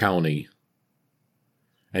teacher in the county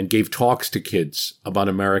and gave talks to kids about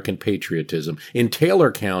American patriotism. In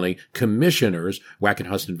Taylor County, commissioners,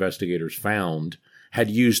 Wackenhut investigators found, had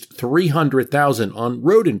used $300,000 on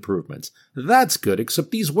road improvements. That's good,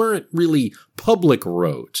 except these weren't really public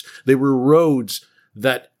roads. They were roads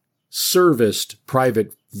that serviced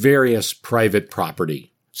various private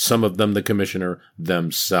property, some of them the commissioner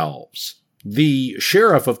themselves. The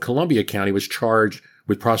sheriff of Columbia County was charged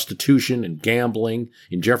with prostitution and gambling.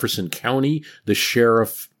 In Jefferson County, the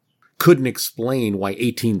sheriff couldn't explain why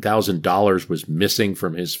 $18,000 was missing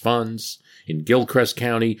from his funds. In Gilchrist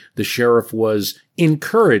County, the sheriff was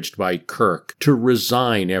encouraged by Kirk to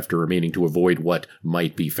resign after remaining to avoid what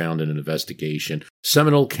might be found in an investigation.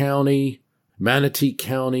 Seminole County, Manatee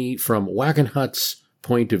County, from Wackenhut's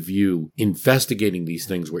point of view, investigating these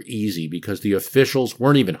things were easy because the officials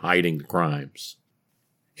weren't even hiding the crimes.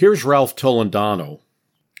 Here's Ralph Toledano.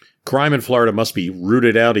 Crime in Florida must be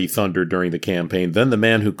rooted out, he thundered during the campaign. Then the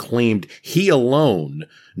man who claimed he alone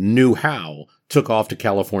knew how took off to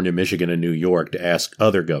California, Michigan, and New York to ask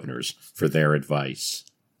other governors for their advice.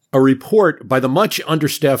 A report by the much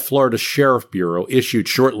understaffed Florida Sheriff Bureau issued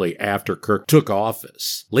shortly after Kirk took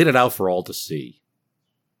office laid it out for all to see.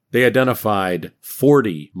 They identified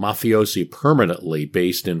 40 mafiosi permanently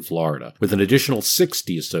based in Florida, with an additional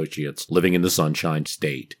 60 associates living in the Sunshine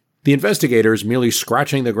State. The investigators, merely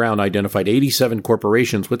scratching the ground, identified 87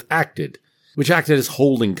 corporations which acted as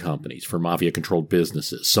holding companies for mafia-controlled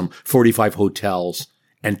businesses, some 45 hotels,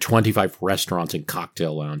 and 25 restaurants and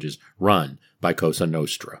cocktail lounges run by Cosa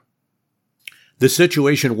Nostra. The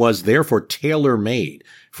situation was therefore tailor-made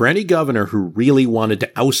for any governor who really wanted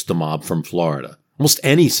to oust the mob from Florida. Almost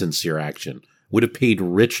any sincere action would have paid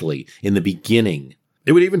richly in the beginning.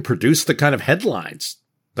 It would even produce the kind of headlines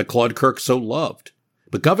that Claude Kirk so loved.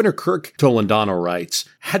 But Governor Kirk, Tolentino writes,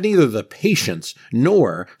 had neither the patience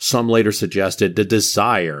nor, some later suggested, the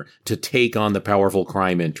desire to take on the powerful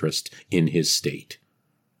crime interest in his state.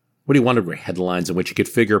 What he wanted were headlines in which he could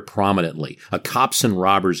figure prominently, a cops and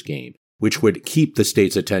robbers game, which would keep the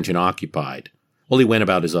state's attention occupied while he went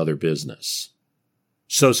about his other business.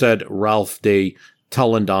 So said Ralph de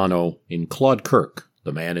Tolentino in Claude Kirk,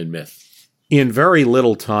 the Man in Myth. In very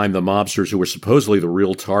little time, the mobsters who were supposedly the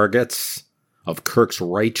real targets of Kirk's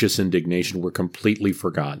righteous indignation were completely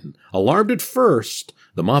forgotten. Alarmed at first,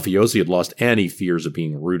 the mafiosi had lost any fears of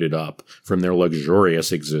being rooted up from their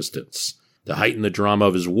luxurious existence. To heighten the drama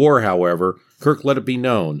of his war, however, Kirk let it be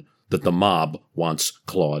known that the mob wants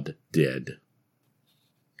Claude dead.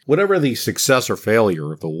 Whatever the success or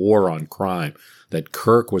failure of the war on crime that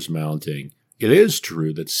Kirk was mounting, it is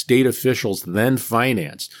true that state officials then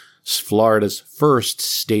financed Florida's first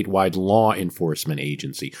statewide law enforcement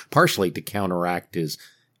agency, partially to counteract his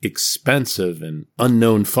expensive and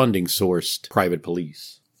unknown funding-sourced private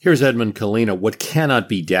police. Here's Edmund Kalina. What cannot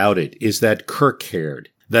be doubted is that Kirk cared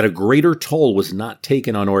that a greater toll was not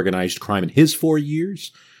taken on organized crime in his 4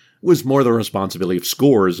 years. It was more the responsibility of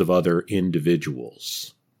scores of other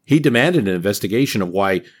individuals. He demanded an investigation of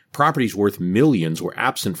why properties worth millions were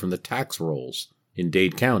absent from the tax rolls in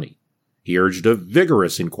Dade County. He urged a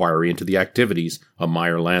vigorous inquiry into the activities of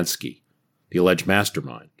Meyer Lansky, the alleged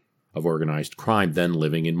mastermind of organized crime then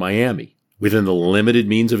living in Miami. Within the limited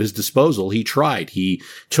means of his disposal, he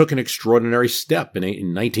took an extraordinary step in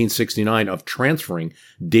 1969 of transferring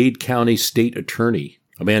Dade County State Attorney,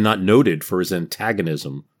 a man not noted for his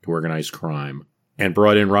antagonism to organized crime, and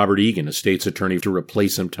brought in Robert Egan, a state's attorney, to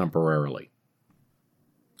replace him temporarily.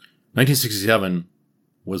 1967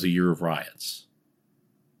 was a year of riots.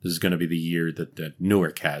 This is going to be the year that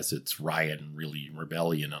Newark has its riot and really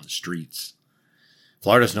rebellion on the streets.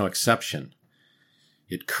 Florida's no exception.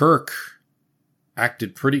 Yet Kirk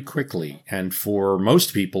acted pretty quickly, and for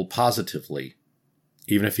most people, positively,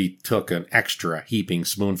 even if he took an extra heaping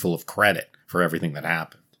spoonful of credit for everything that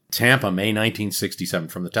happened. Tampa, May 1967,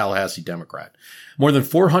 from the Tallahassee Democrat. More than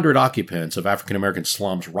 400 occupants of African-American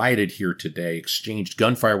slums rioted here today, exchanged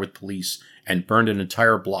gunfire with police, and burned an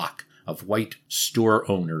entire block of white store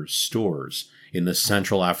owners' stores in the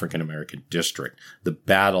central African-American district. The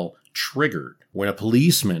battle triggered when a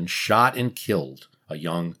policeman shot and killed a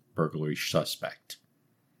young burglary suspect.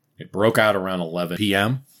 It broke out around 11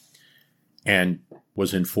 p.m. and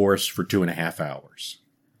was in force for 2.5 hours.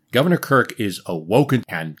 Governor Kirk is awoken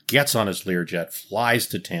and gets on his Learjet, flies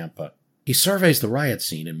to Tampa. He surveys the riot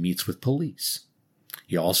scene and meets with police.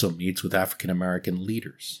 He also meets with African-American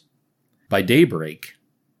leaders. By daybreak,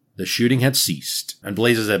 the shooting had ceased and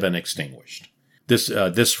blazes had been extinguished.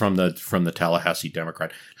 This from the Tallahassee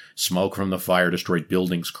Democrat. Smoke from the fire destroyed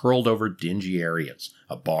buildings curled over dingy areas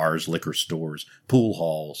of bars, liquor stores, pool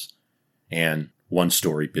halls, and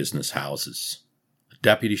one-story business houses. A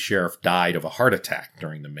deputy sheriff died of a heart attack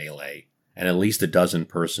during the melee, and at least a dozen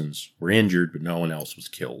persons were injured, but no one else was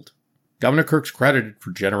killed. Governor Kirk's credited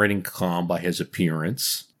for generating calm by his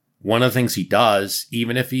appearance. One of the things he does,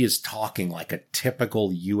 even if he is talking like a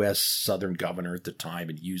typical U.S. Southern governor at the time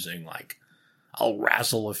and using I'll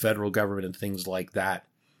wrestle the federal government and things like that,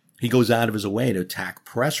 he goes out of his way to attack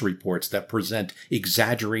press reports that present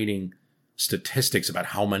exaggerating statistics about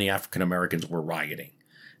how many African Americans were rioting.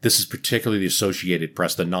 This is particularly the Associated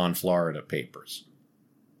Press, the non-Florida papers.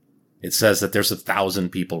 It says that there's 1,000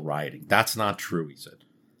 people rioting. That's not true, he said.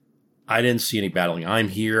 I didn't see any battling. I'm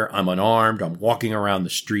here. I'm unarmed. I'm walking around the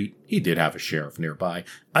street. He did have a sheriff nearby.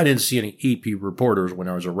 I didn't see any AP reporters when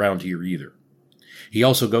I was around here either. He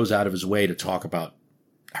also goes out of his way to talk about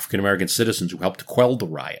African-American citizens who helped to quell the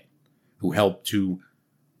riot, who helped to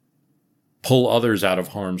pull others out of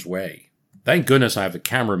harm's way. Thank goodness I have the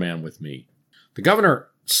cameraman with me. The governor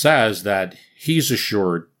says that he's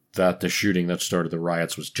assured that the shooting that started the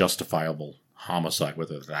riots was justifiable homicide,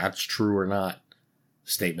 whether that's true or not.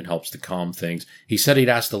 The statement helps to calm things. He said he'd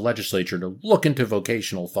ask the legislature to look into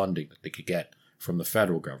vocational funding that they could get from the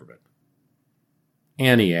federal government.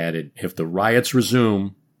 And he added, if the riots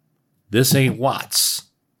resume, This ain't Watts,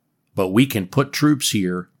 but we can put troops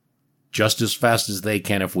here just as fast as they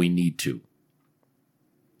can if we need to.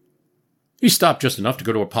 He stopped just enough to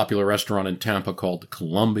go to a popular restaurant in Tampa called the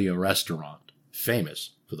Columbia Restaurant,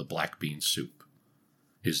 famous for the black bean soup.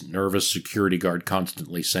 His nervous security guard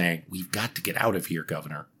constantly saying, "We've got to get out of here,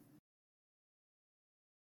 Governor."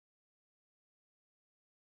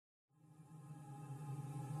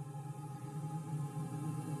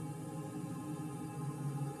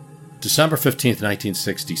 December 15th,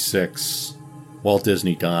 1966, Walt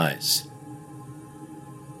Disney dies.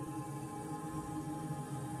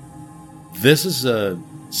 This is a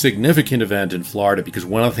significant event in Florida because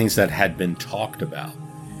one of the things that had been talked about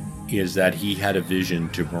is that he had a vision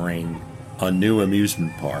to bring a new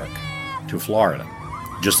amusement park to Florida,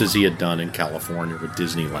 just as he had done in California with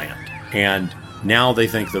Disneyland. And now they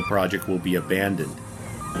think the project will be abandoned.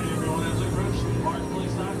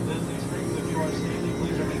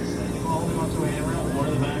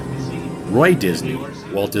 Roy Disney,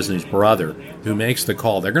 Walt Disney's brother, who makes the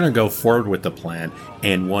call. They're going to go forward with the plan,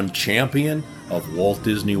 and one champion of Walt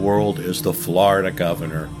Disney World is the Florida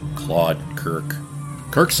governor, Claude Kirk.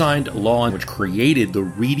 Kirk signed a law which created the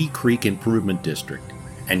Reedy Creek Improvement District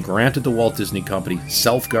and granted the Walt Disney Company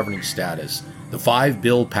self-governing status. The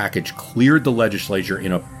 5-bill package cleared the legislature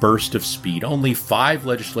in a burst of speed. Only 5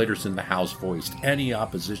 legislators in the House voiced any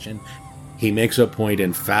opposition. He makes a point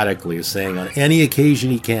emphatically of saying on any occasion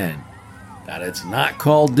he can that it's not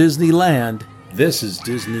called Disneyland, this is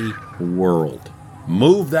Disney World.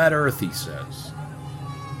 Move that earth, he says.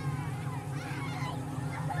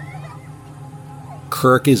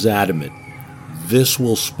 Kirk is adamant. This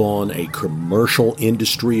will spawn a commercial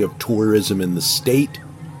industry of tourism in the state,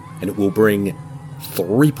 and it will bring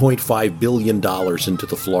 $3.5 billion into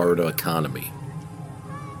the Florida economy.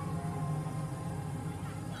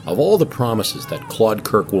 Of all the promises that Claude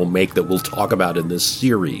Kirk will make that we'll talk about in this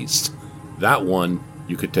series, that one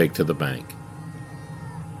you could take to the bank.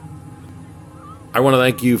 I want to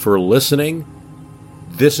thank you for listening.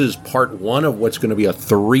 This is part 1 of what's going to be a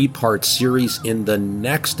 3-part series. In the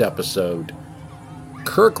next episode,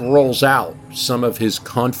 Kirk rolls out some of his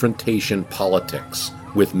confrontation politics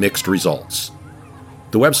with mixed results.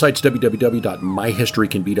 The website's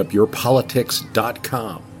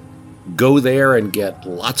www.myhistorycanbeatupyourpolitics.com. Go there and get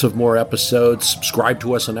lots of more episodes. Subscribe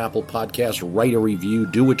to us on Apple Podcasts. Write a review.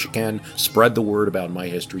 Do what you can. Spread the word about My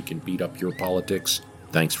History Can Beat Up Your Politics.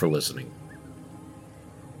 Thanks for listening.